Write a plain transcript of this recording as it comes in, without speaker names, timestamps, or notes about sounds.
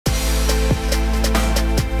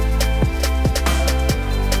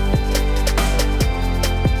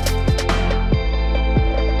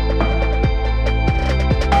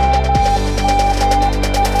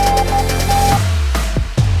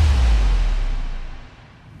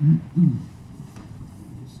Okay,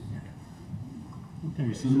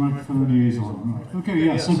 so the microphone is on. Right. Okay,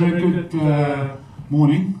 yeah, so very good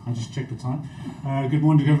morning. I just checked the time. Good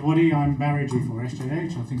morning to everybody. I'm Barry,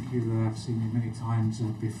 G4SJH. I think you have seen me many times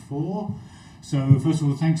before. So first of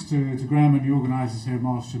all, thanks to Graham and the organisers here at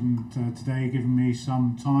Marston today, giving me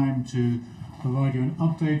some time to provide you an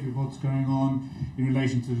update with what's going on in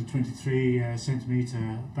relation to the 23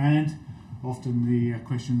 centimetre band. Often the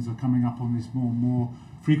questions are coming up on this more and more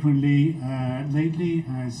frequently lately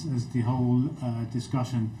as the whole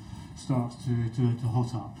discussion starts to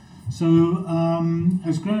hot up. So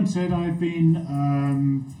as Graham said, I've been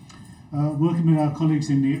working with our colleagues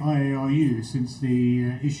in the IARU since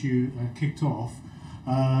the issue kicked off.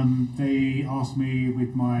 They asked me,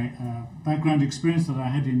 with my background experience that I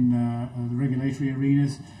had in the regulatory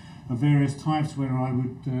arenas of various types, whether I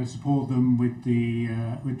would support them with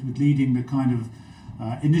leading the kind of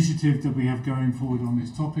initiative that we have going forward on this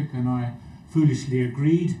topic, and I foolishly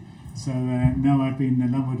agreed. So now I've been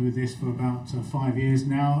lumbered with this for about 5 years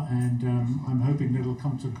now, and I'm hoping that it'll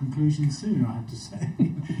come to a conclusion soon, I have to say,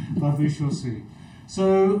 but we shall see.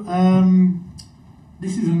 So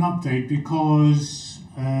this is an update because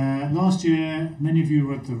last year many of you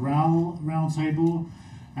were at the RAL Round Table,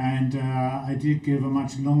 and I did give a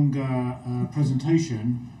much longer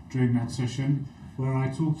presentation during that session, where I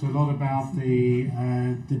talked a lot about the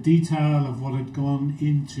detail of what had gone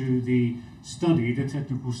into the study, the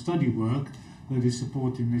technical study work that is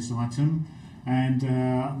supporting this item, and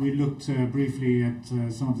we looked briefly at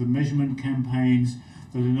some of the measurement campaigns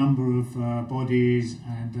that a number of bodies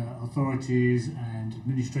and authorities and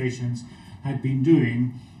administrations had been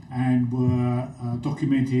doing and were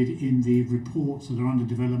documented in the reports that are under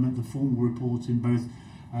development, the formal reports in both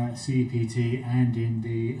CEPT and in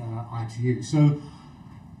the ITU. So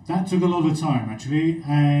that took a lot of time actually,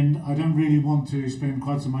 and I don't really want to spend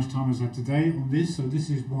quite so much time as I have today on this, so this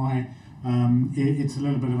is why it's a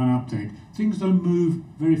little bit of an update. Things don't move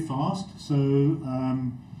very fast, so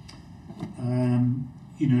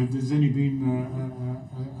you know, there's only been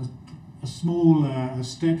a small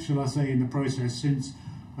step, shall I say, in the process since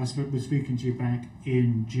I was speaking to you back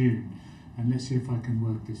in June. And let's see if I can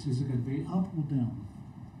work this. Is it going to be up or down?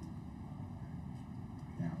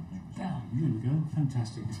 Down. There we go.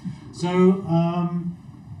 Fantastic. So,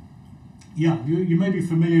 yeah, you may be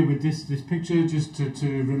familiar with this picture, just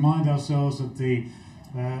to remind ourselves of the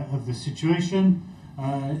situation.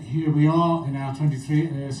 Here we are in our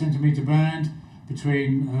 23 centimetre band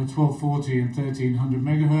between 1240 and 1300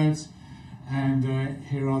 megahertz. And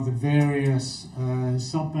here are the various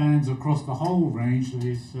sub-bands across the whole range that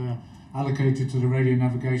is allocated to the radio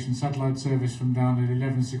navigation satellite service from down at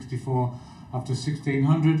 1164 up to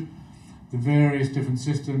 1600. The various different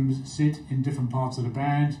systems sit in different parts of the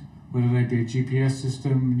band, whether they be a GPS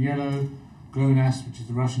system in yellow, GLONASS, which is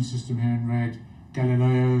the Russian system here in red,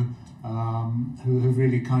 Galileo, who have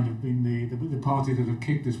really kind of been the party that have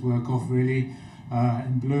kicked this work off really,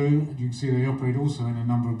 in blue. You can see they operate also in a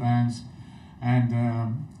number of bands. And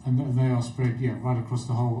they are spread, yeah, right across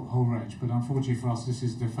the whole range. But unfortunately for us, this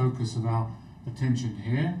is the focus of our attention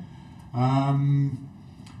here.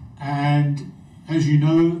 And as you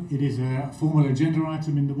know, it is a formal agenda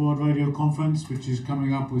item in the World Radio Conference, which is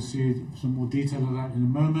coming up. We'll see some more detail of that in a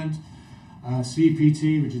moment.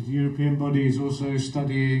 CEPT, which is the European body, is also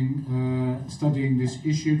studying this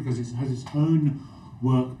issue because it has its own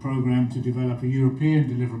work program to develop a European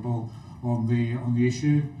deliverable on the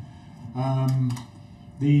issue.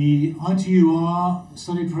 The ITUR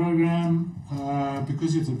study program,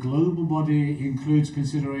 because it's a global body, includes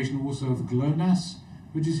consideration also of GLONASS,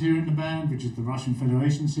 which is here in the band, which is the Russian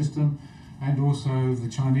Federation system, and also the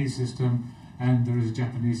Chinese system, and there is a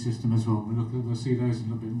Japanese system as well. We'll see those in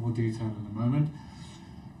a little bit more detail in a moment.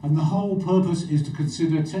 And the whole purpose is to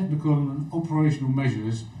consider technical and operational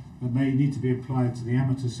measures that may need to be applied to the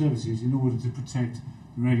amateur services in order to protect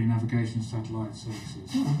the radio navigation satellite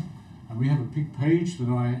services. And we have a big page that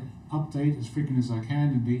I update as frequently as I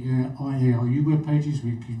can in the IARU web pages,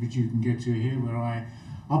 which you can get to here, where I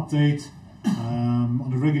update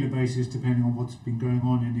on a regular basis depending on what's been going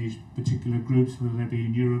on in these particular groups, whether they be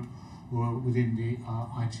in Europe or within the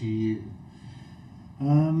ITU.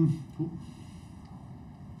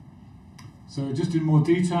 So just in more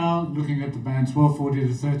detail, looking at the bands 1240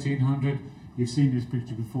 to 1300, you've seen this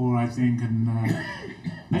picture before, I think, and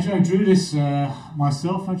actually I drew this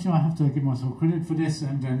myself. Actually, I have to give myself credit for this,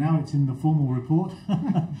 and now it's in the formal report,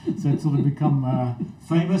 so it's sort of become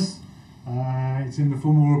famous. It's in the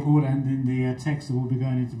formal report and in the text that will be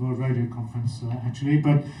going into the World Radio Conference, actually.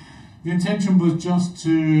 But the intention was just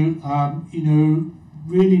to, you know,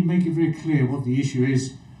 really make it very clear what the issue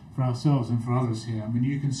is for ourselves and for others here. I mean,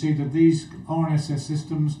 you can see that these RNSS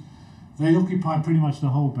systems, they occupy pretty much the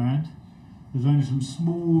whole band. There's only some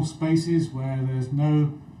small spaces where there's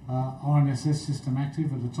no RNSS system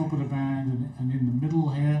active at the top of the band and in the middle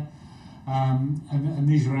here. And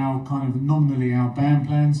these are our kind of nominally our band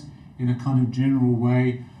plans in a kind of general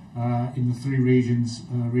way in the three regions,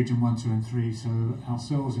 region 1, 2 and 3. So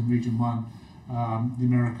ourselves in region 1, the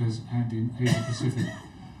Americas and in Asia Pacific.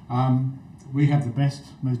 We have the best,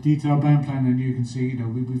 most detailed band plan, and you can see, you know,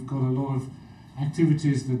 we've got a lot of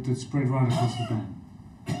activities that spread right across the band.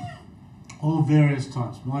 All various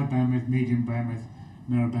types, wide bandwidth, medium bandwidth,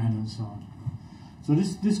 narrow band and so on. So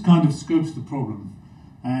this kind of scopes the problem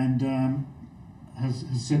and has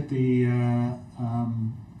set the, you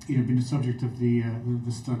know, been the subject of the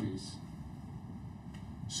studies.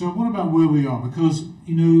 So what about where we are? Because,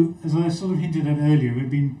 you know, as I sort of hinted at earlier, we've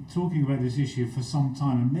been talking about this issue for some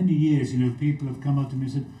time, and many years, you know, people have come up to me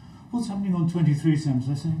and said, what's happening on 23 SAMs?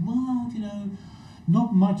 I say, well, you know,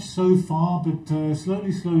 not much so far, but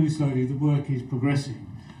slowly, the work is progressing.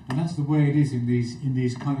 And that's the way it is in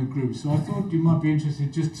these kind of groups. So I thought you might be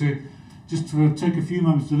interested just to take a few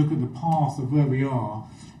moments to look at the path of where we are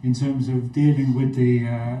in terms of dealing with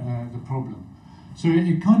the problem. So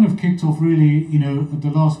it kind of kicked off really, you know, at the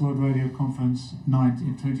last World Radio Conference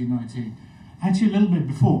in 2019. Actually a little bit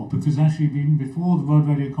before, because actually even before the World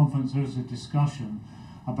Radio Conference there was a discussion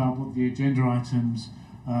about what the agenda items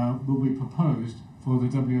will be proposed for the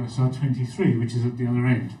WSR23, which is at the other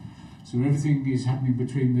end. So everything is happening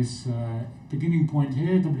between this beginning point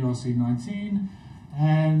here, WRC19,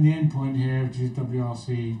 and the end point here, which is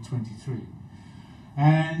WRC23.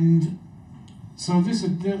 And so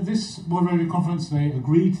this World Radio Conference, they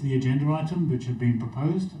agreed to the agenda item which had been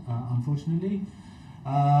proposed, unfortunately.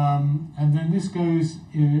 And then this goes,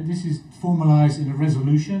 this is formalised in a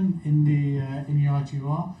resolution in the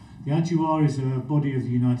IARU. The IARU is a body of the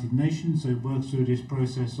United Nations, so it works through this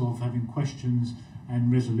process of having questions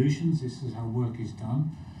and resolutions. This is how work is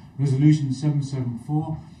done. Resolution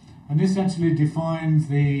 774. And this actually defines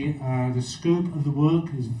the scope of the work.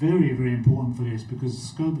 Is very, very important for this, because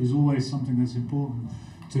scope is always something that's important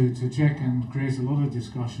to check and creates a lot of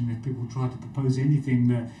discussion if people try to propose anything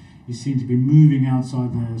that is seen to be moving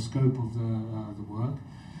outside the scope of the work.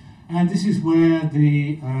 And this is where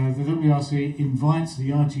the WRC invites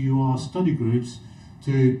the ITUR study groups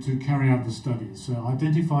to carry out the studies. So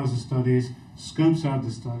identifies the studies, scopes out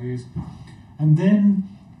the studies, and then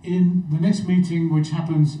in the next meeting, which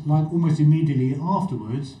happens like almost immediately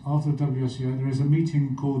afterwards, after the WRCO, there is a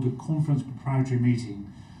meeting called the Conference Preparatory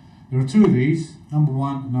Meeting. There are two of these, number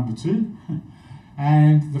 1 and number 2.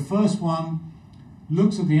 And the first one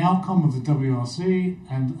looks at the outcome of the WRC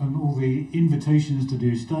and all the invitations to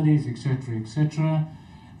do studies, etc.,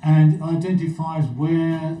 and identifies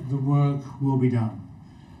where the work will be done.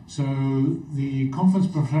 So the Conference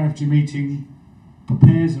Preparatory Meeting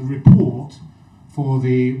prepares a report for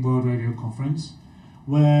the World Radio Conference,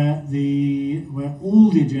 where all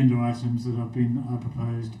the agenda items that have been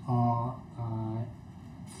proposed are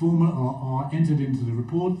entered into the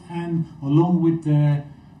report, and along with their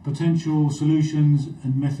potential solutions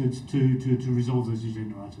and methods to resolve those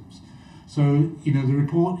agenda items. So, you know, the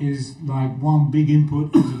report is like one big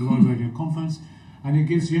input into the World Radio Conference, and it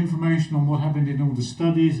gives you information on what happened in all the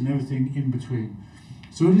studies and everything in between.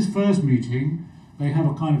 So at this first meeting, they have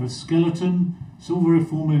a kind of a skeleton. It's all very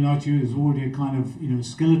formal in ITU. There's already a kind of, you know,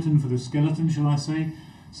 skeleton for the skeleton, shall I say.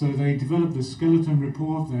 So they develop the skeleton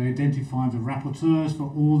report. They identify the rapporteurs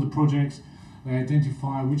for all the projects. They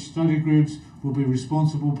identify which study groups will be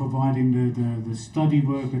responsible providing the study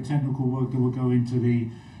work, the technical work that will go into the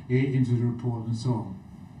report and so on.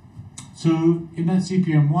 So in that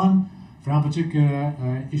CPM1, for our particular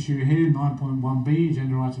issue here, 9.1b,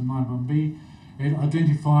 agenda item 9.1b, it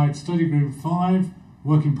identified study group 5,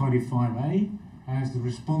 working party 5A, as the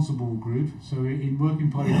responsible group. So in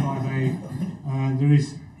working party 5A, there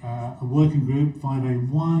is a working group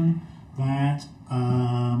 5A1 that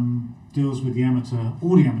deals with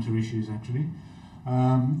all the amateur issues actually.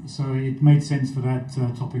 So it made sense for that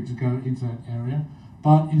topic to go into that area.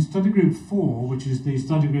 But in study group 4, which is the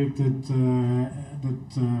study group that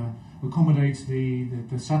accommodates the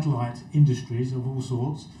satellite industries of all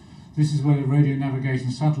sorts, this is where the radio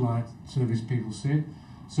navigation satellite service people sit.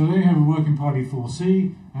 So they have a working party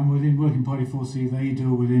 4C, and within working party 4C they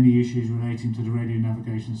deal with any issues relating to the radio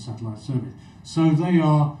navigation satellite service. So they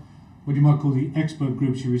are what you might call the expert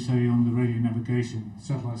group, shall we say, on the radio navigation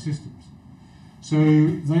satellite systems. So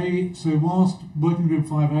whilst working group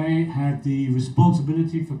 5A had the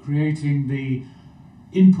responsibility for creating the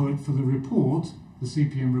input for the report, the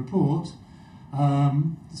CPM report,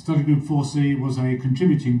 Study Group 4C was a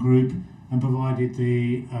contributing group and provided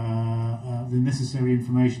the necessary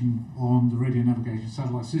information on the radio navigation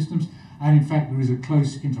satellite systems. And in fact, there is a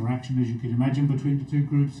close interaction, as you can imagine, between the two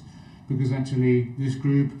groups, because actually this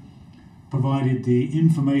group provided the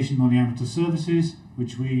information on the amateur services,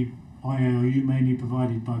 which we, IARU, mainly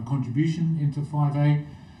provided by contribution into 5A,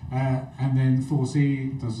 and then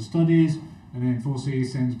 4C does the studies, and then 4C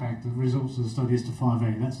sends back the results of the studies to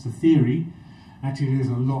 5A. That's the theory. Actually, there's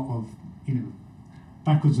a lot of,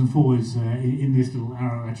 backwards and forwards in this little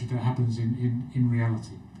arrow actually that happens in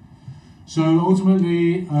reality. So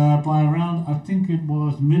ultimately, by around, I think it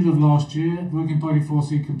was middle of last year, Working Party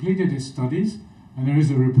 4C completed its studies, and there is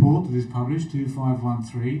a report that is published,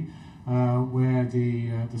 2513, where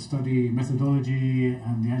the study methodology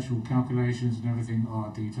and the actual calculations and everything are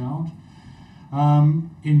detailed.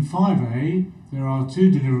 In 5A, there are two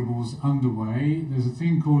deliverables underway. There's a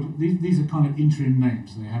thing called, these are kind of interim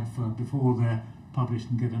names they have before they're published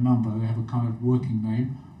and get a number. They have a kind of working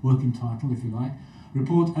name, working title if you like.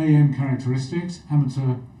 Report AM characteristics,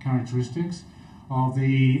 amateur characteristics, are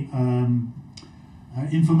the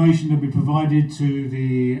information that we provided to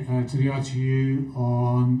the ITU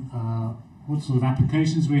on what sort of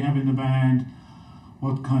applications we have in the band,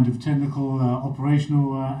 what kind of technical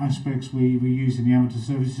operational aspects we use in the amateur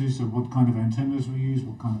services, so what kind of antennas we use,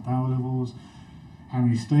 what kind of power levels, how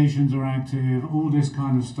many stations are active, all this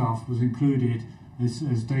kind of stuff was included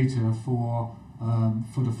as data for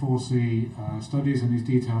the 4C studies, and is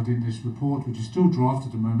detailed in this report, which is still draft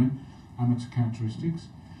at the moment, amateur characteristics.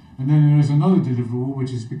 And then there is another deliverable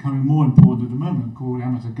which is becoming more important at the moment, called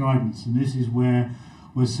amateur guidance, and this is where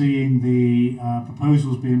we're seeing the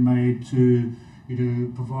proposals being made to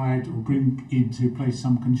provide or bring into place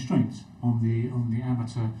some constraints on the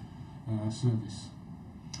amateur service.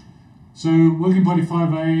 So Working Party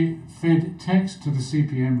 5A fed text to the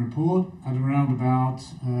CPM report at around about,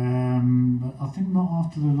 I think not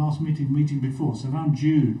after the last meeting before, so around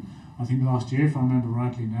June, I think last year, if I remember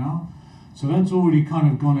rightly now. So that's already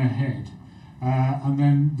kind of gone ahead. And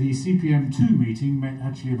then the CPM2 meeting met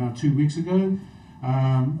actually about 2 weeks ago,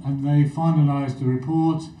 and they finalised the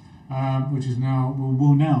report, which is now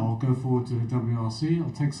will now go forward to the WRC.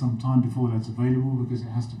 It'll take some time before that's available because it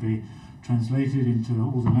has to be translated into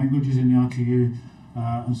all the languages in the ITU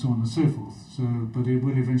and so on and so forth. But it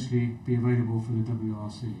will eventually be available for the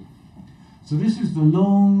WRC. So this is the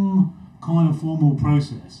long kind of formal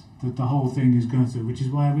process that the whole thing is going through, which is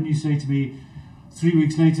why when you say to me 3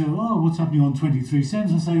 weeks later, oh, what's happening on 23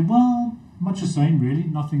 cents, I say, well, much the same really,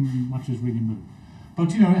 nothing much has really moved.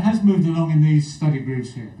 But it has moved along in these study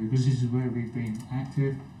groups here, because this is where we've been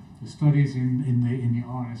active, the studies in the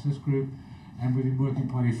RNSS group, and within Working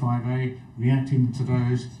Party 5A, reacting to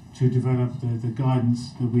those to develop the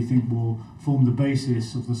guidance that we think will form the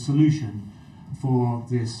basis of the solution for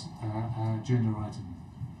this gender item.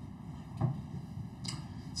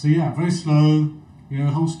 So yeah, very slow. The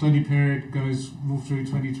whole study period goes all through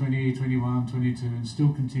 2020, 21, 22, and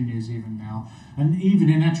still continues even now. And even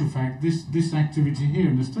in actual fact, this activity here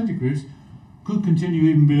in the study groups could continue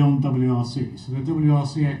even beyond WRC. So the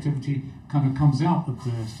WRC activity kind of comes out of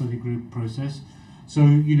the study group process. So,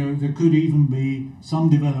 there could even be some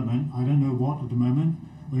development, I don't know what at the moment,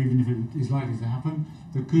 or even if it is likely to happen,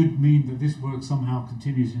 that could mean that this work somehow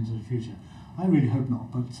continues into the future. I really hope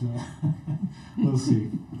not, but we'll see.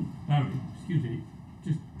 Barry, excuse me,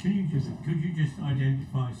 could you just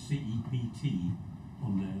identify CEPT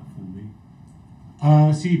on there for me?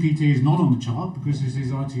 CEPT is not on the chart because this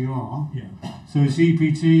is ITR. Yeah. So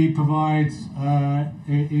CEPT provides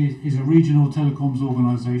is a regional telecoms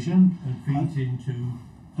organisation and feeds into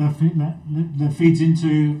that feeds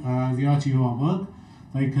into the ITR work.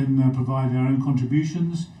 They can provide their own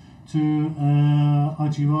contributions to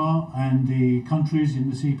ITR, and the countries in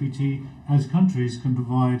the CEPT, as countries, can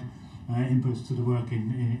provide inputs to the work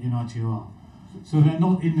in ITR. So they're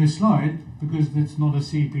not in this slide because it's not a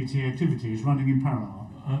CEPT activity, it's running in parallel.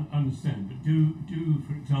 I understand, but do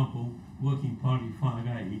for example, Working Party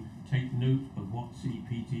 5A take note of what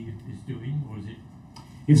CEPT is doing, or is it?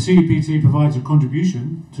 If CEPT provides a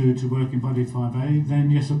contribution to Working Party 5A,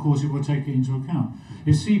 then yes, of course, it will take it into account.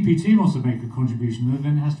 If CEPT wants to make a contribution,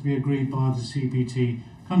 then it has to be agreed by the CEPT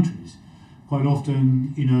countries. Quite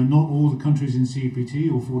often, not all the countries in CEPT,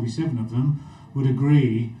 or 47 of them, would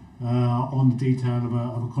agree on the detail of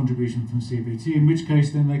a contribution from CEPT, in which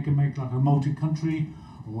case then they can make like a multi-country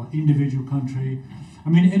or individual country. I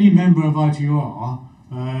mean, any member of ITR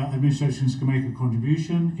administrations can make a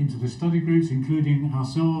contribution into the study groups, including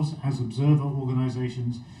ourselves as observer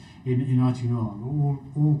organisations in ITR.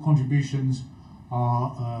 All contributions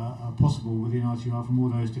are possible within ITR from all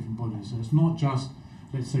those different bodies. So it's not just,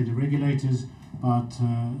 let's say, the regulators, but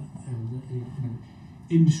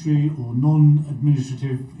industry or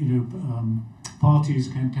non-administrative, parties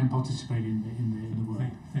can participate in the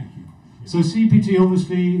work. Thank you. So CPT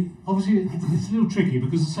obviously it's a little tricky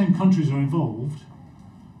because the same countries are involved,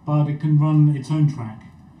 but it can run its own track.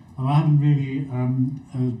 And I haven't really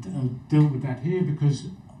dealt with that here because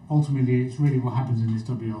ultimately it's really what happens in this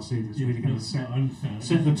WRC that's really going to set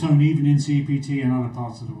the tone even in CPT and other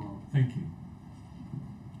parts of the world. Thank you.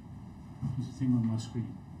 There's a thing on my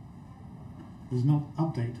screen. There's no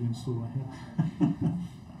update to install right here.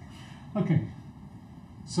 Okay.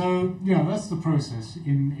 So yeah, that's the process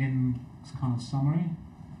in kind of summary,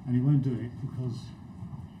 and he won't do it because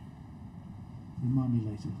remind me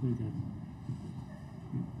later. Here we go.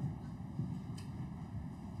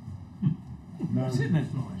 No. That's it,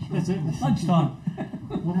 That's it. lunchtime.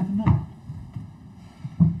 What happened now?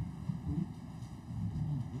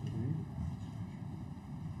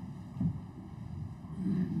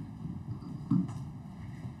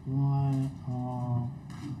 Why are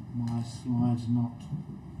my slides not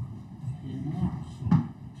here now?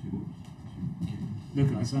 Look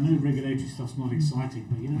guys, I know regulatory stuff's not exciting,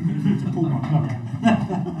 but you know, I need to pull my plug out.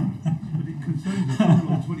 But it concerns us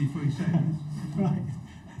all on 23 seconds. Right.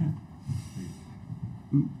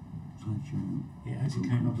 It actually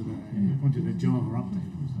came up with wanted a Java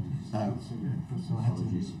update. So I had to.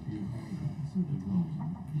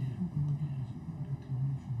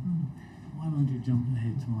 Why won't you jump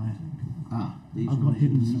ahead to my? These I've got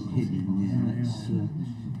hidden stuff. Let's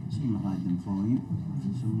hide them for you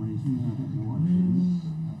for some reason. I don't know why.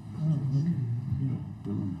 Okay.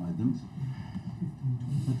 We'll unhide them.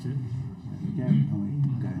 That's it. There we go. And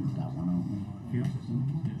we go into that one, aren't we? Yeah.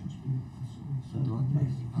 So like that.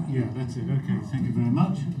 Yeah, that's it. Okay, thank you very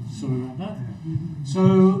much. Sorry about that.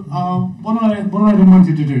 So what I then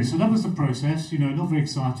wanted to do, so that was the process, not very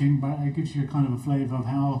exciting, but it gives you a kind of a flavour of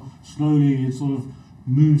how slowly it sort of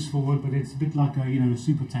moves forward, but it's a bit like a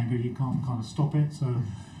super tanker, you can't kind of stop it, so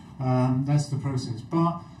that's the process.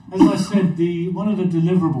 But as I said, one of the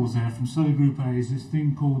deliverables there from study group A is this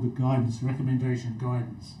thing called the guidance, recommendation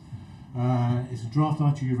guidance. It's a draft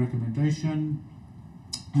ITU recommendation,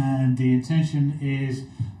 and the intention is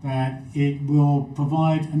that it will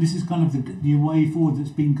provide, and this is kind of the way forward that's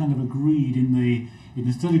been kind of agreed in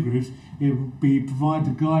the study groups, it will provide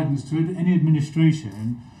the guidance to any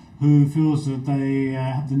administration who feels that they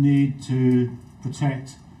have the need to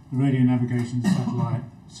protect the radio navigation satellite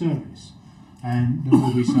service. And there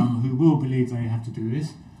will be some who will believe they have to do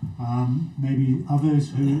this, maybe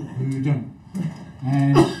others who don't.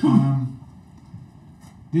 And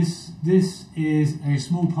this is a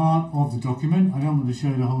small part of the document. I don't want to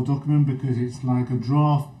show the whole document because it's like a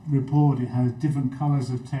draft report. It has different colours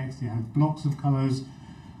of text, it has blocks of colours,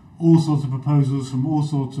 all sorts of proposals from all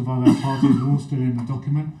sorts of other parties are all still in the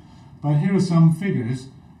document. But here are some figures,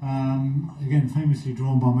 again famously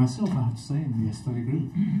drawn by myself, I have to say, in the study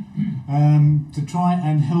group, to try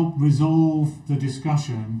and help resolve the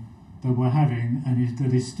discussion that we're having and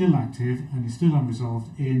that is still active and is still unresolved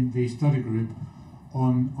in the study group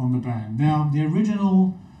on the band. Now, the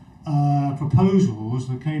original proposals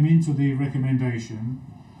that came into the recommendation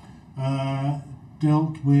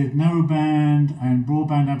dealt with narrowband and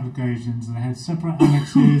broadband applications, and they had separate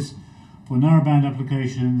annexes for narrowband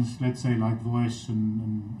applications, let's say like voice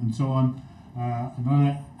and so on,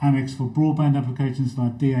 another annex for broadband applications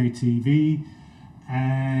like DATV,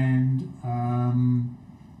 and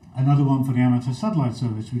another one for the amateur satellite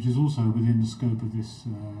service, which is also within the scope of this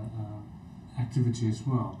activity as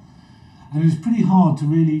well. And it's pretty hard to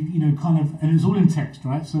really, and it's all in text,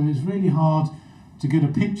 right? So it's really hard to get a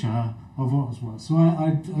picture of what was what. So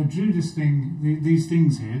I drew these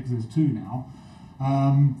things here, because there's two now,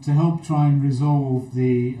 to help try and resolve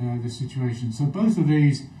the situation. So both of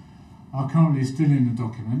these are currently still in the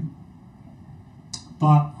document,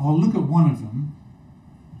 but I'll look at one of them,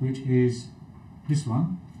 which is this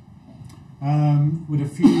one, with a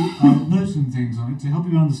few notes and things on it to help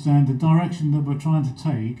you understand the direction that we're trying to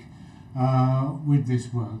take with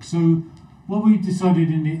this work. So what we decided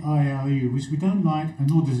in the IARU, which we don't like, and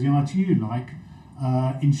nor does the ITU like,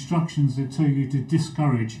 instructions that tell you to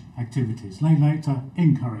discourage activities. They like to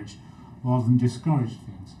encourage rather than discourage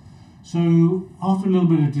things. So after a little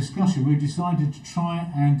bit of discussion, we decided to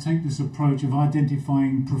try and take this approach of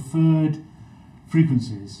identifying preferred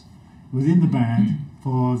frequencies within the band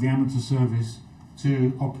for the amateur service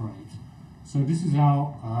to operate. So this is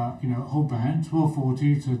our whole band,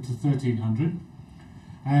 1240 to 1300,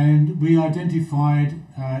 and we identified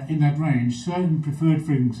in that range certain preferred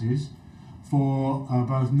frequencies for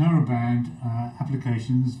both narrowband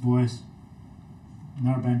applications, voice,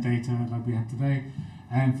 narrowband data like we have today,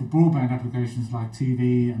 and for broadband applications like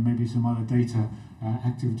TV and maybe some other data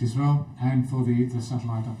activity as well, and for the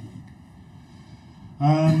satellite uplink.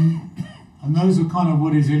 And those are kind of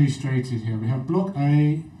what is illustrated here. We have block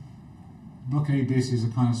A. Block A bis is a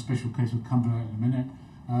kind of special case, we'll come to that in a minute.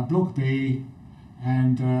 Block B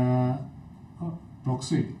and block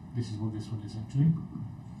C. This is what this one is actually.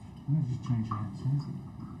 Let me just change hands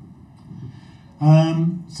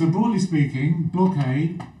here. So broadly speaking, block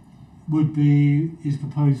A is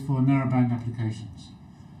proposed for narrowband applications.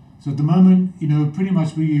 So at the moment, pretty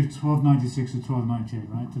much we use 1296 or 1298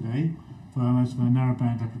 right today for most of our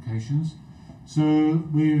narrowband applications. So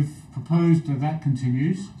we've proposed that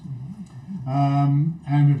continues,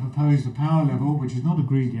 and we've proposed a power level which is not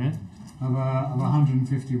agreed yet of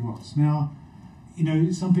 150 watts. Now,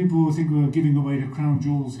 some people think we're giving away the crown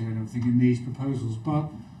jewels here and everything in these proposals,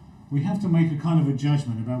 but we have to make a kind of a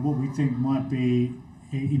judgment about what we think might be,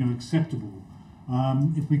 acceptable.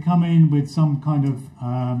 If we come in with some kind of,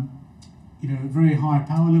 very high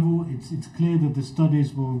power level, it's clear that the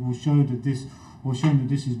studies will show that this, or shown that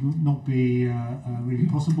this is not be really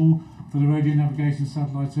possible for the radio navigation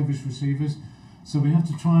satellite service receivers. So we have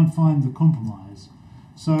to try and find the compromise.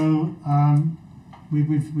 So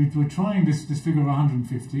we're trying this figure of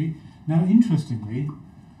 150. Now, interestingly,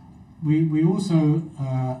 we also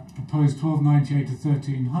proposed 1298 to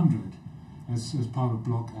 1300 as part of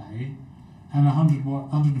block A, and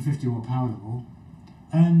 150 watt power level,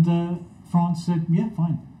 and France said, yeah,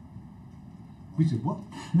 fine. We said, what?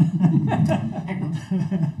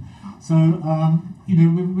 So,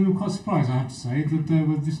 we were quite surprised, I have to say,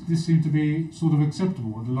 that this seemed to be sort of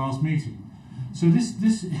acceptable at the last meeting. So this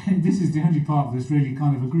is the only part that's really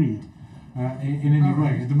kind of agreed in any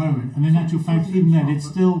way at the moment. And in actual fact, even then, it's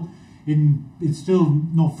still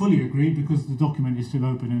not fully agreed because the document is still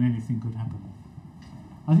open and anything could happen.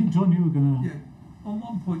 I think, John, you were going to... Yeah. On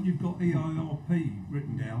one point, you've got IARP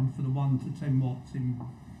written down for the 1 to 10 watts in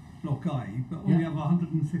block A, but on the other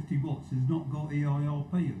 150 watts has not got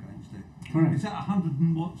IARP against it. Correct. Is that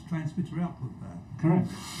 100 watts transmitter output there? Correct.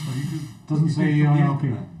 So you could doesn't say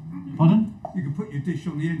IARP. Pardon? You can put your dish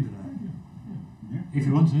on the end of that. If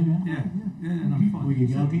you want to, yeah. Yeah, no, fine. Or you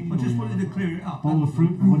yogi, I just wanted to clear it up. Bowl of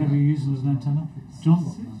fruit or whatever you use as an antenna. John?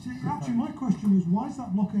 Actually, my question was, why is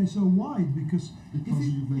that block A so wide? Because if it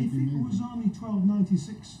was only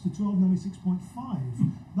 1296 to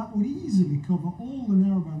 1296.5, that would easily cover all the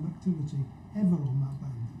narrowband activity ever on that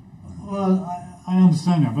band. Well, I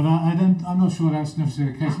understand that, but I'm not sure that's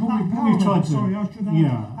necessarily the case. What we tried to... Sorry, I should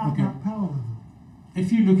add that power level.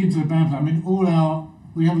 If you look into the band plan, I mean,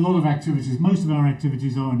 we have a lot of activities. Most of our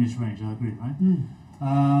activities are in this range, I agree, right?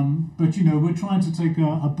 But we're trying to take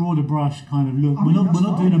a broader brush kind of look. We're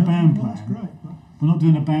not doing a band plan. That's great, we're not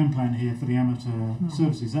doing a band plan here for the amateur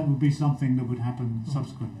services. That would be something that would happen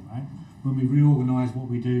subsequently, right? When we reorganise what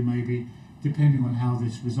we do, maybe depending on how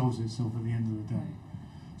this resolves itself at the end of the day.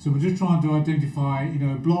 So we're just trying to identify,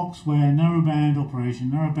 blocks where narrowband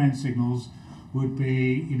operation, narrowband signals would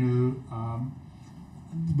be,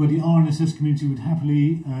 where the RNSS community would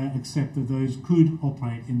happily accept that those could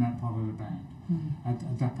operate in that part of the band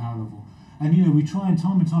at that power level. And we try and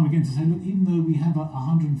time again to say, look, even though we have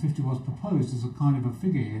 150 watts proposed as a kind of a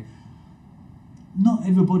figure here, not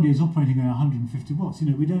everybody is operating at 150 watts.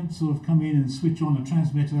 We don't sort of come in and switch on a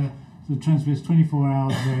transmitter that transmits 24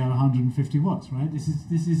 hours at 150 watts, right? This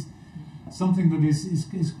is something that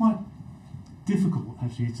is quite difficult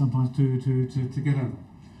actually sometimes to get over.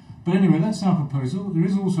 But anyway, that's our proposal. There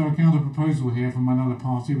is also a counter proposal here from another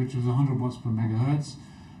party, which was 100 watts per megahertz.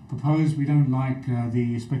 Proposed, we don't like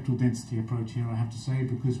the spectral density approach here, I have to say,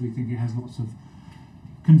 because we think it has lots of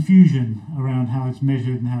confusion around how it's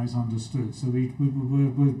measured and how it's understood. So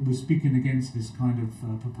we're speaking against this kind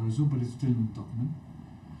of proposal, but it's still in the document.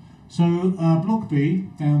 So block B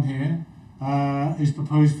down here is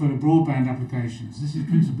proposed for the broadband applications. This is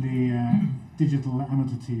principally digital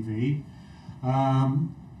amateur TV.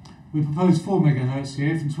 We propose 4 megahertz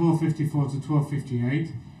here from 1254 to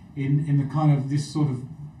 1258 in the kind of this sort of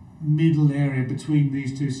middle area between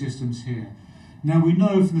these two systems here. Now we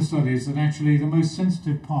know from the studies that actually the most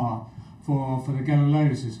sensitive part for the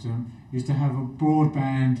Galileo system is to have a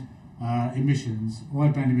broadband emissions,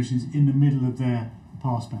 wideband emissions in the middle of their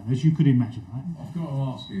passband, as you could imagine, right? I've got to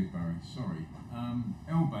ask you, Barry, sorry.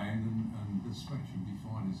 L-band and the spectrum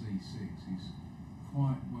defined as E6 is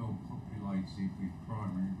quite well populated with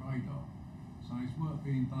primary radar. So is work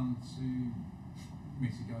being done to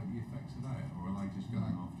mitigate the effects of that, or are they just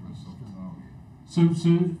going after a soft target? So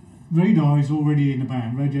radar is already in the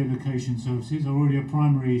band. Radio location services are already a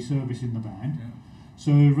primary service in the band. Yeah.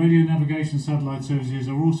 So radio navigation satellite services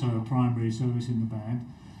are also a primary service in the band.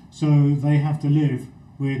 So they have to live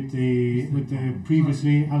with the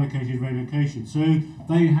previously allocated radio location. So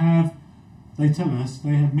they tell us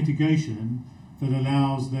they have mitigation that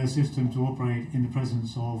allows their system to operate in the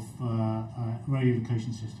presence of a radio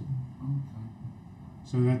location system. Okay.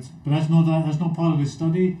 So that's not part of this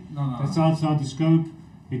study. No. That's outside the scope.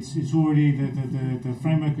 It's already the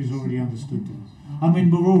framework is already understood. I mean,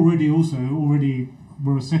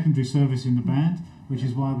 we're a secondary service in the band, which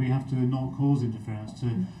is why we have to not cause interference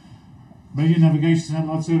to radio navigation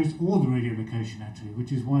satellite service or the radio location actually,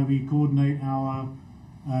 which is why we coordinate our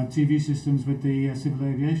TV systems with the Civil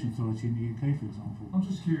Aviation Authority in the UK, for example. I'm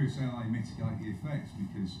just curious how they mitigate the effects,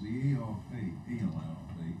 because the EIRP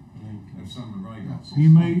of some of the radar systems.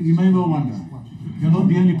 You may well wonder. You're not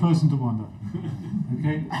the only person to wonder.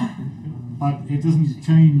 Okay, but it doesn't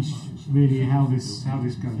change really how this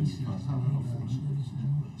goes.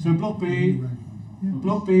 So Block B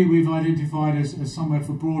we've identified as somewhere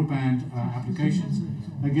for broadband applications.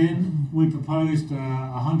 Again, we proposed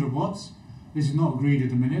 100 watts. This is not agreed at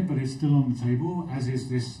the minute, but it's still on the table, as is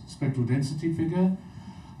this spectral density figure.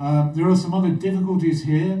 There are some other difficulties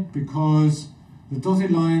here because the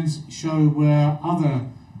dotted lines show where other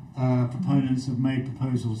proponents have made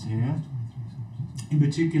proposals here. In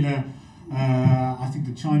particular, I think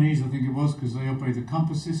the Chinese, because they operate the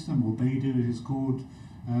compass system, or Beidou it is called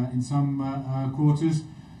in some quarters.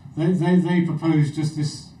 They proposed just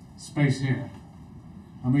this space here.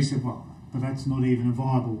 And we said, well, but that's not even a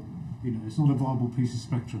viable, it's not a viable piece of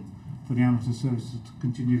spectrum for the amateur services to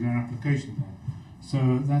continue their application there.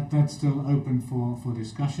 So that's still open for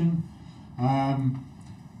discussion.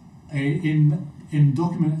 In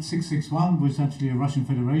document 661 was actually a Russian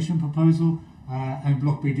Federation proposal, and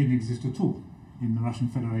Block B didn't exist at all in the Russian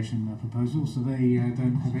Federation proposal, so they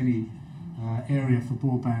don't have any area for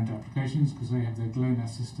broadband applications because they have their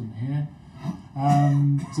GLONASS system here.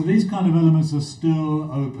 So these kind of elements are still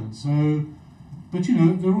open. So, but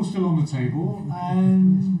they're all still on the table,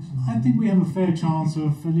 and I think we have a fair chance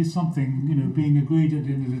of at least something being agreed at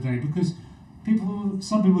the end of the day, because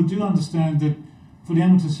some people do understand that for the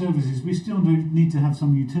amateur services we still need to have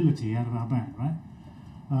some utility out of our band, right?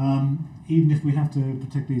 Even if we have to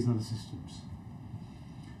protect these other systems.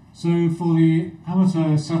 So for the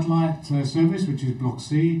amateur satellite service, which is Block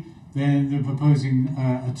C, then they're proposing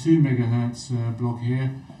a 2 megahertz block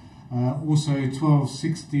here. Also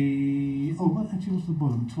 1260, actually what's the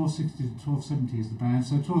bottom? 1260 to 1270 is the band.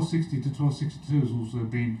 So 1260 to 1262 has also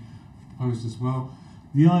been proposed as well.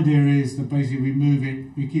 The idea is that basically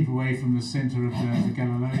we keep away from the centre of the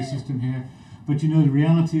Galileo system here. But the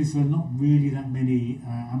reality is there are not really that many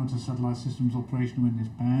amateur satellite systems operational in this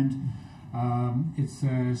band. It's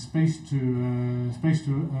space to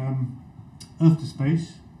Earth to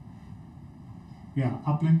space. Yeah,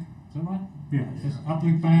 uplink. Is that right? Yeah, it's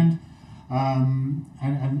uplink band, and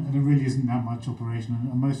there really isn't that much operation.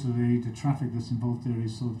 And most of the traffic that's involved there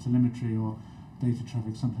is sort of telemetry or data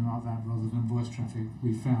traffic, something like that, rather than voice traffic.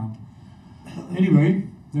 We found. Anyway,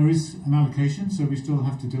 there is an allocation, so we still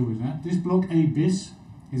have to deal with that. This Block A bis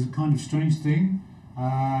is a kind of strange thing.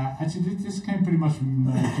 Actually, this came pretty much from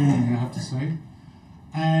Germany, I have to say,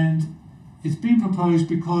 and it's been proposed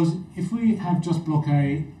because if we have just Block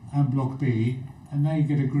A and Block B, and they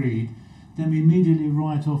get agreed, then we immediately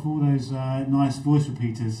write off all those nice voice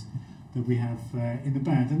repeaters that we have in the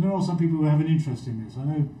band. And there are some people who have an interest in this. I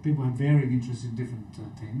know people have varying interests in different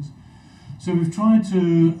things. So we've tried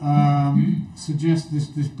to suggest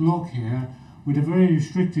this block here with a very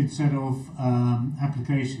restricted set of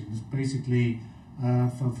applications, basically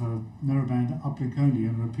for narrowband uplink only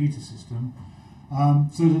and a repeater system,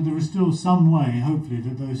 so that there is still some way, hopefully,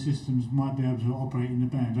 that those systems might be able to operate in the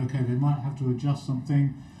band. Okay, they might have to adjust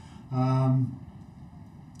something,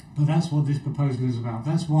 but that's what this proposal is about.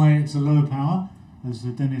 That's why it's a low power, as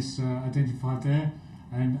Dennis identified there,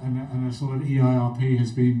 and a sort of EIRP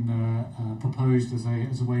has been proposed as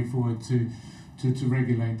a way forward to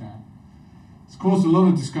regulate that. It's caused a lot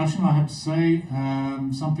of discussion, I have to say.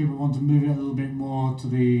 Some people want to move it a little bit more to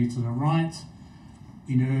the right.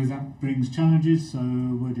 That brings challenges, so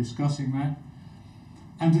we're discussing that.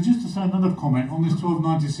 And just to say another comment on this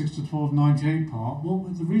 1296 to 1298 part,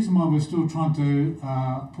 the reason why we're still trying to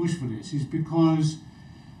push for this is because,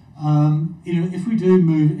 if we do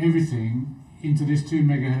move everything into this 2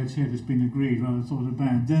 megahertz here that's been agreed rather than sort of the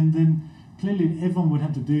band, then clearly everyone would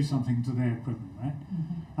have to do something to their equipment, right?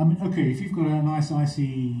 Mm-hmm. I mean, okay, if you've got a nice IC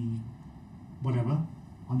whatever,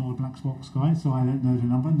 I'm not a black box guy, so I don't know the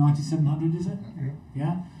number, 9700 is it?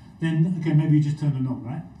 Yeah. then okay, maybe you just turn the knob,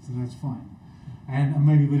 right? So that's fine. And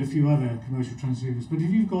maybe with a few other commercial transceivers. But if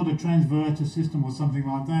you've got a transverter system or something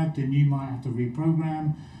like that, then you might have to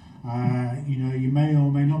reprogram. You may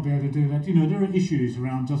or may not be able to do that. There are issues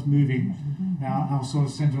around just moving our sort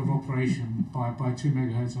of center of operation by 2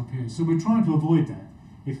 megahertz up here. So we're trying to avoid that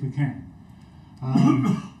if we can.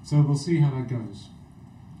 So we'll see how that goes.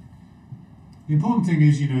 The important thing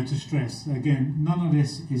is, to stress, again, none of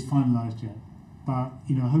this is finalized yet. But,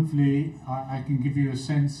 hopefully I can give you a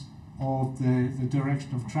sense of the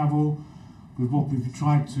direction of travel with what we've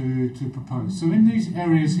tried to propose. So in these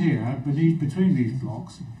areas here, between these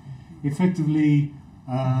blocks, effectively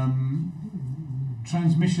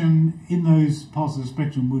transmission in those parts of the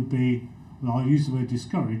spectrum would be, well, I'll use the word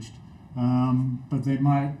discouraged, but they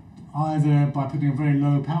might either by putting a very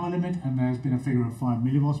low power limit, and there's been a figure of 5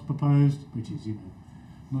 milliwatts proposed, which is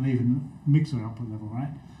not even mixer output level,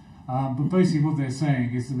 right? But basically what they're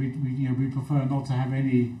saying is that we prefer not to have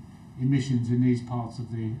any emissions in these parts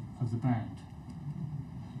of the band.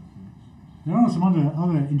 There are some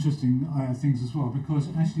other interesting things as well, because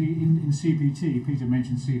actually in CPT, Peter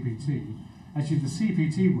mentioned CPT, actually the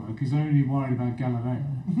CPT work is only worried about Galileo,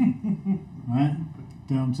 right?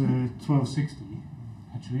 Down to 1260,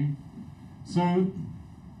 actually. So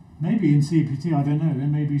maybe in CPT, I don't know, there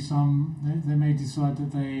may be they may decide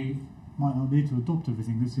that they might not need to adopt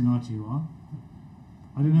everything that's in ITUR.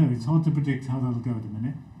 I don't know, it's hard to predict how that'll go at the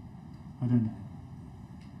minute. I don't know.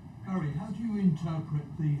 Harry, how do you interpret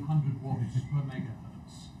the 100 watts per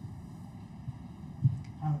megahertz?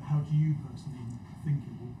 How do you personally think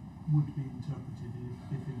it would be interpreted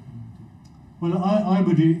if implemented? Well, I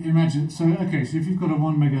would imagine, so if you've got a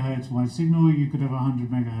 1 megahertz wide signal, you could have 100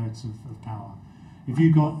 megahertz of power. If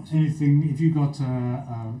you've got a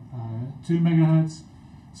 2 megahertz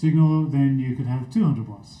signal, then you could have 200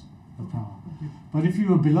 watts of power. But if you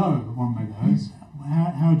were below 1 megahertz,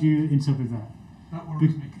 how do you interpret that? That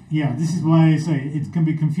worries me. Yeah, this is why I say it can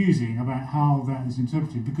be confusing about how that is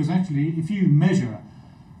interpreted, because actually if you measure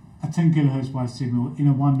a 10 kilohertz wide signal in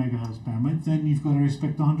a 1 megahertz bandwidth, then you've got to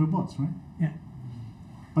respect 100 watts, right? Yeah.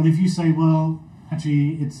 But if you say, well,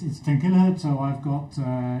 actually it's 10 kilohertz, so I've got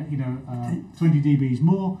 20 dBs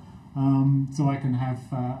more, so I can have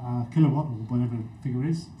a kilowatt or whatever the figure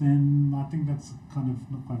is, then I think that's kind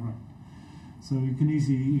of not quite right. So you can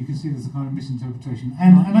see there's a kind of misinterpretation.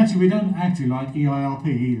 And actually we don't actually like EIRP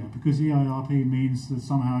either, because EIRP means that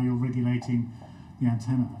somehow you're regulating the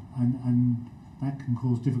antenna, and that can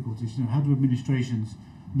cause difficulties. How do administrations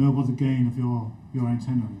know what the gain of your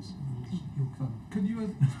antenna is? Could you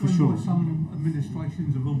explain why some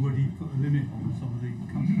administrations have already put a limit on some of the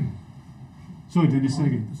countries? Sorry, Dennis, say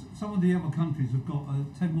again. Some of the other countries have got a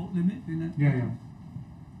 10 watt limit in it. Yeah.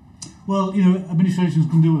 Well, administrations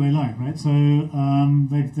can do what they like, right? So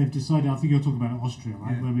they've decided, I think you're talking about Austria,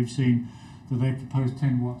 right, where we've seen that they've proposed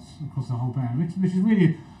 10 watts across the whole band, which is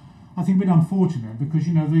really, I think, a bit unfortunate, because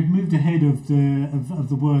they've moved ahead of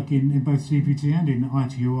the work in both CPT and in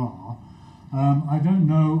ITUR. I don't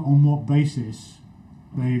know on what basis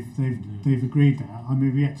they've agreed that. I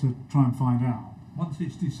mean, we have to try and find out. Once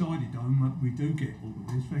it's decided on that we do get all of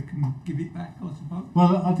this, they can give it back, I suppose.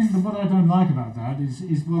 Well, I think that what I don't like about that is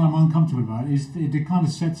what I'm uncomfortable about is it kind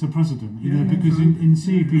of sets a precedent, because in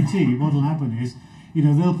CPT what will happen is,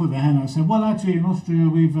 they'll put their hand up and say, well, actually in Austria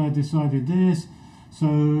we've decided this,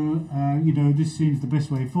 so this seems the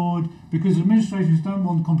best way forward, because administrations don't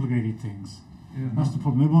want complicated things. That's the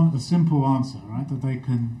problem. They want a simple answer, right, that they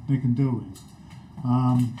can deal with.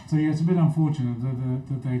 So yeah, it's a bit unfortunate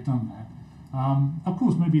that they've done that. Of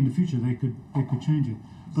course, maybe in the future they could change it.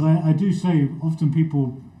 But I do say, often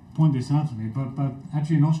people point this out to me, but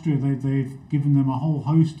actually in Austria they've given them a whole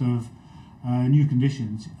host of new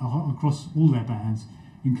conditions across all their bands,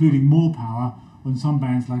 including more power on some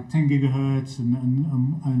bands like 10 gigahertz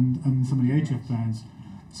and some of the HF bands.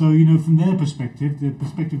 So from their perspective, the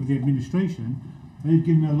perspective of the administration, they've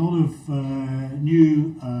given a lot of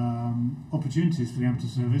new opportunities for the amateur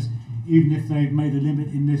service, even if they've made a limit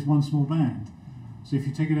in this one small band. So if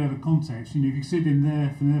you take it out of context, if you sit in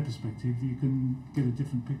there from their perspective, you can get a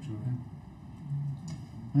different picture of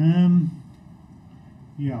it.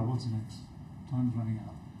 Yeah, what's next? Time's running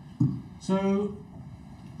out. So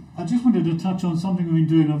I just wanted to touch on something we've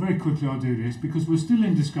been doing. Very quickly I'll do this, because we're still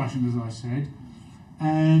in discussion, as I said,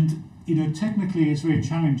 and technically it's very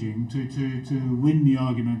challenging to win the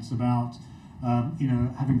arguments about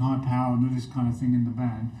having high power and all this kind of thing in the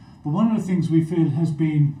band. But one of the things we feel has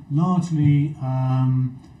been largely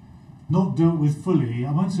not dealt with fully,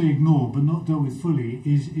 I won't say ignored, but not dealt with fully,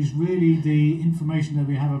 is really the information that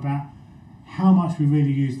we have about how much we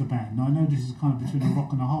really use the band. Now I know this is kind of between a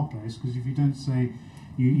rock and a hard place, because if you don't say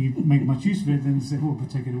you make much use of it, then they say, well, we'll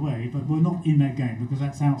take it away. But we're not in that game, because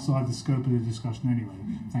that's outside the scope of the discussion anyway,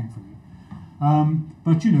 thankfully.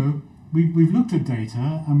 But you know, we've looked at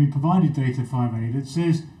data, and we provided data 5A that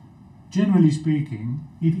says, generally speaking,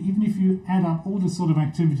 even if you add up all the sort of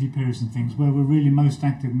activity periods and things where we're really most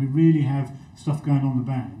active and we really have stuff going on the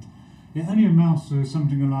band, it only amounts to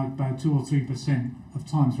something like about 2 or 3% of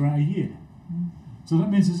time throughout a year. So that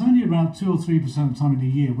means it's only about 2 or 3% of time in a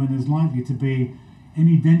year when there's likely to be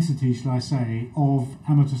any density, shall I say, of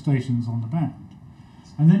amateur stations on the band.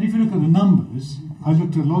 And then if you look at the numbers, I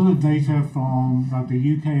looked at a lot of data from like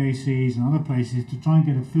the UKACs and other places to try and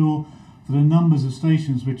get a feel for the numbers of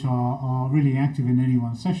stations which are really active in any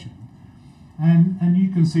one session. And you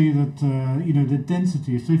can see that you know, the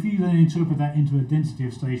density, so if you then interpret that into a density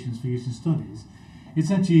of stations for use in studies,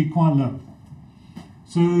 it's actually quite low.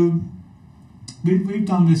 So we've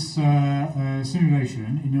done this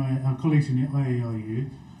simulation in our colleagues in the IARU,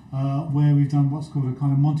 where we've done what's called a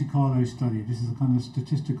kind of Monte Carlo study. This is a kind of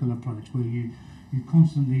statistical approach where you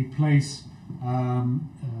constantly place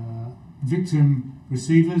victim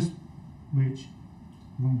receivers, which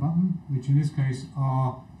in this case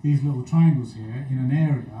are these little triangles here in an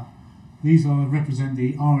area. These represent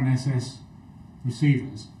the RNSS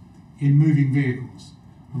receivers in moving vehicles.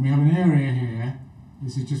 And we have an area here.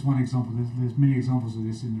 This is just one example. There's many examples of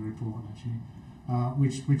this in the report, actually,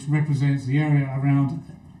 which represents the area around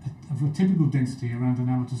of a typical density around an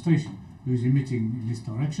amateur station, who's emitting in this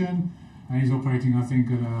direction, and he's operating, I think,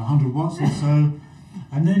 at 100 watts or so.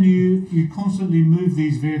 And then you constantly move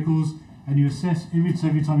these vehicles, and you assess every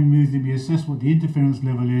time you move them, you assess what the interference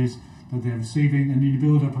level is that they're receiving, and you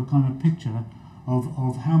build up a kind of picture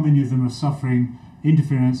of how many of them are suffering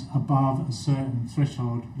interference above a certain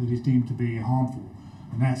threshold that is deemed to be harmful.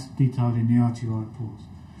 And that's detailed in the RTR reports.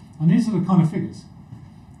 And these are the kind of figures.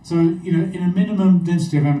 So, you know, in a minimum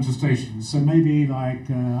density of amateur stations, so maybe like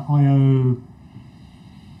IO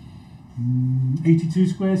 82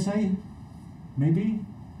 square, say, maybe,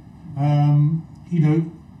 you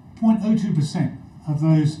know, 0.02% of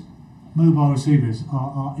those mobile receivers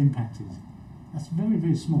are impacted. That's very,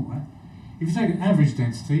 very small, right? If you take an average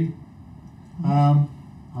density,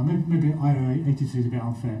 maybe IO 82 is a bit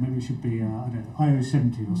unfair. Maybe it should be, I don't know, IO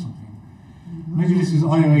 70 or something. Maybe this is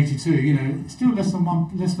IO 82. You know, it's still less than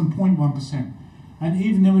 0.1%. And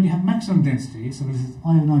even then, when you have maximum density, so this is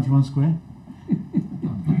IO 91 square,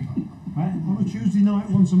 right? On a Tuesday night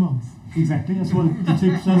once a month. Exactly. That's what the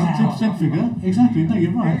 2% figure. Exactly. No,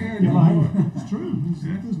 you're right. You're right. It's true.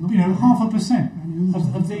 You know, 0.5%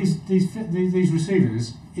 of these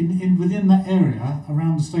receivers within that area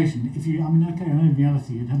around the station. If you, I mean, okay, I know in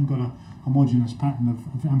reality you haven't got a homogeneous pattern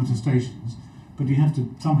of amateur stations, but you have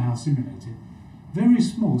to somehow simulate it. Very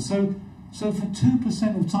small. So for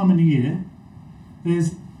 2% of time in a year,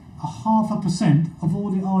 there's 0.5% of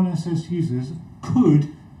all the RNSS users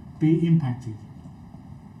could be impacted.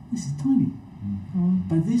 This is tiny,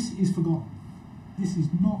 but this is forgotten. This is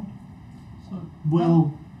not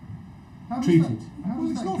well treated.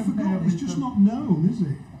 Well, it's not forgotten, it's just not known, is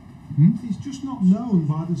it? It's just not known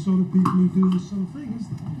by the sort of people who do this sort of thing, is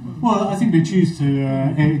it? Well, I think they choose to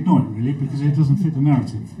ignore it, really, because it doesn't fit the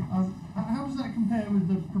narrative. How does that compare with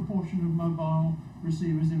the proportion of mobile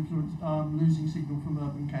receivers losing signal from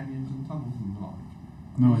urban canyons and tunnels and the like?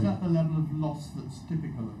 No Is idea. that the level of loss that's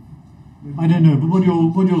typical of? I don't know, but what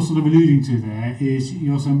you're sort of alluding to there is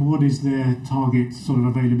you're saying, well, what is their target sort of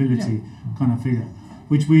availability kind of figure,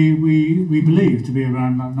 which we believe to be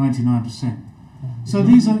around like 99%. So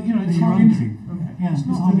these are, you know, it's hardly anything. Okay. Yeah, It's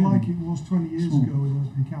not hardly like anything. it was 20 years Small. ago with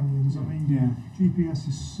urban canyons. I mean, GPS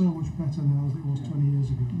is so much better now than it was 20 years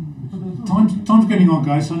ago. Time's getting on,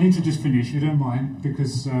 guys, so I need to just finish, if you don't mind,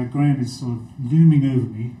 because Graham is sort of looming over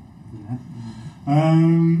me.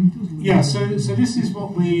 Yeah, so this is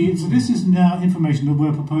what this is now information that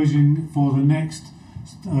we're proposing for the next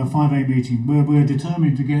 5A meeting, where we're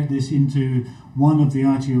determined to get this into one of the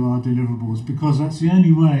ITOR deliverables, because that's the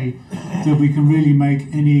only way that we can really make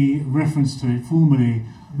any reference to it formally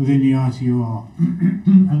within the ITOR.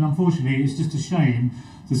 And unfortunately, it's just a shame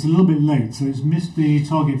that it's a little bit late, so it's missed the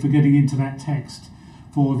target for getting into that text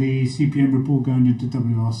for the CPM report going into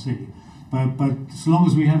WRC. But so long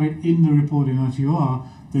as we have it in the report in ITOR,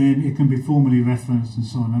 then it can be formally referenced and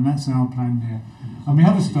so on, and that's our plan there. And we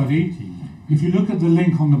have a study. If you look at the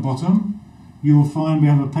link on the bottom, you will find we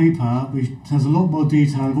have a paper which has a lot more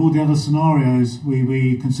detail of all the other scenarios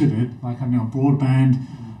we considered, like having a broadband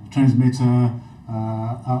transmitter,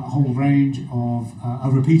 a whole range of a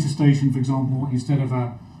repeater station, for example, instead of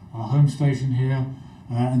a home station here,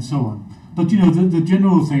 and so on. But you know, the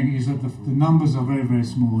general thing is that the numbers are very, very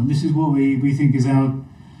small, and this is what we think is our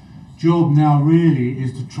job now. Really,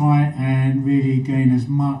 is to try and really gain as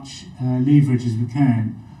much leverage as we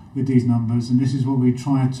can with these numbers, and this is what we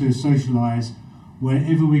try to socialise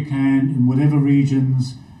wherever we can in whatever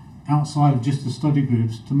regions outside of just the study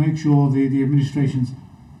groups, to make sure the administrations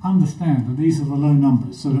understand that these are the low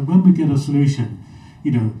numbers, so that when we get a solution,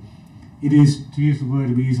 you know, it is, to use the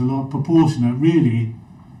word we use a lot, proportionate really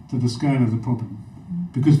to the scale of the problem.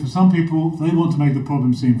 Because for some people, they want to make the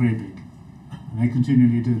problem seem very big, and they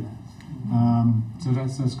continually do that. So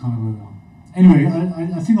that's kind of where we are. Anyway,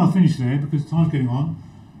 I think I'll finish there because time's getting on.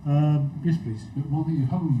 Yes, please. One thing you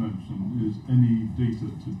haven't mentioned is any data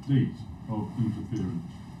to date of interference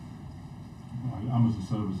by Amazon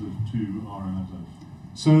services to RNSS.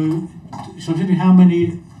 So, shall I tell you how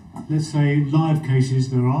many, let's say, live cases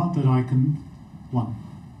there are that I can... One.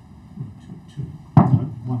 Two. No,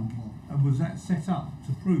 one. And was that set up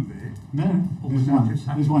to prove it? No, Or there's was that one. just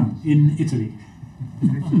There's one in Italy.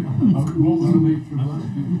 What was the nature of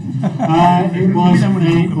that?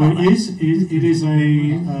 It is a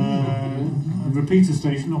repeater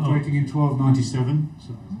station operating in 1297.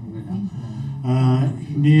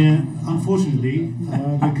 Near, unfortunately,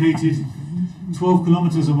 located 12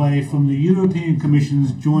 kilometres away from the European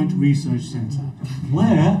Commission's Joint Research Centre,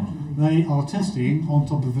 where they are testing, on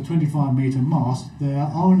top of a 25-metre mast, their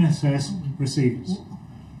RNSS receivers.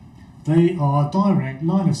 They are direct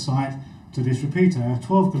line of sight to this repeater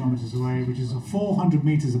 12 kilometres away, which is 400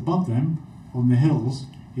 metres above them on the hills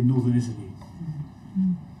in northern Italy.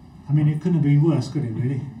 I mean, it couldn't have been worse, could it,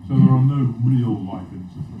 really? So there are no real life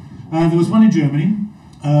incidents? There was one in Germany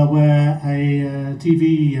where a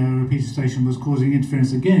TV repeater station was causing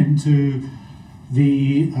interference again to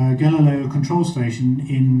the Galileo control station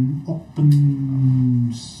in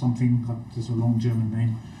Oppen something, there's a long German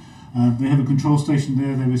name. They have a control station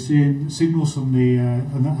there. They were seeing signals from the,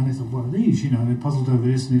 and they thought, what are these? You know, they puzzled over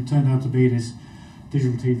this, and it turned out to be this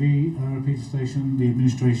digital TV repeater station. The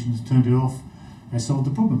administration's turned it off. They solved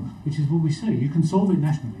the problem, which is what we say. You can solve it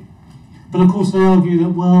nationally. But of course, they argue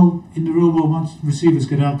that, well, in the real world, once receivers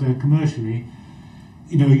get out there commercially,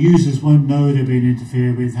 you know, users won't know they're being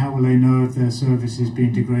interfered with. How will they know if their service is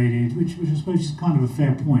being degraded? Which I suppose is kind of a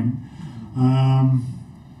fair point. And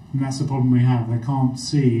that's the problem we have. They can't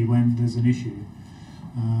see when there's an issue.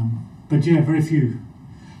 But yeah, very few.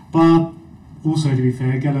 But also, to be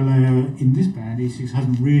fair, Galileo in this band, E6,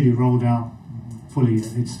 hasn't really rolled out fully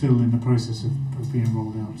yet. It's still in the process of being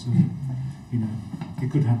rolled out. So, you know, it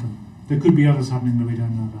could happen. There could be others happening that we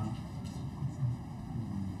don't know about.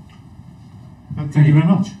 Okay. Thank you very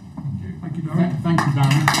much. Thank you, Barry. Thank you,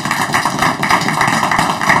 Barry.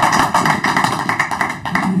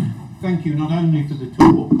 Thank you not only for the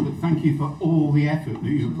talk, but thank you for all the effort that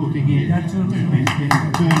you're putting in. Absolutely. In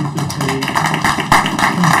terms of the...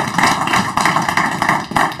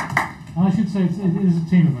 And I should say it is a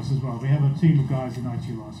team of us as well. We have a team of guys in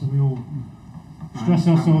ITUR, so we all stress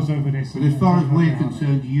ourselves over this. But as far as we're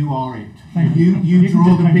concerned, you are it. Thank You you.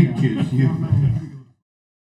 draw the You can pictures.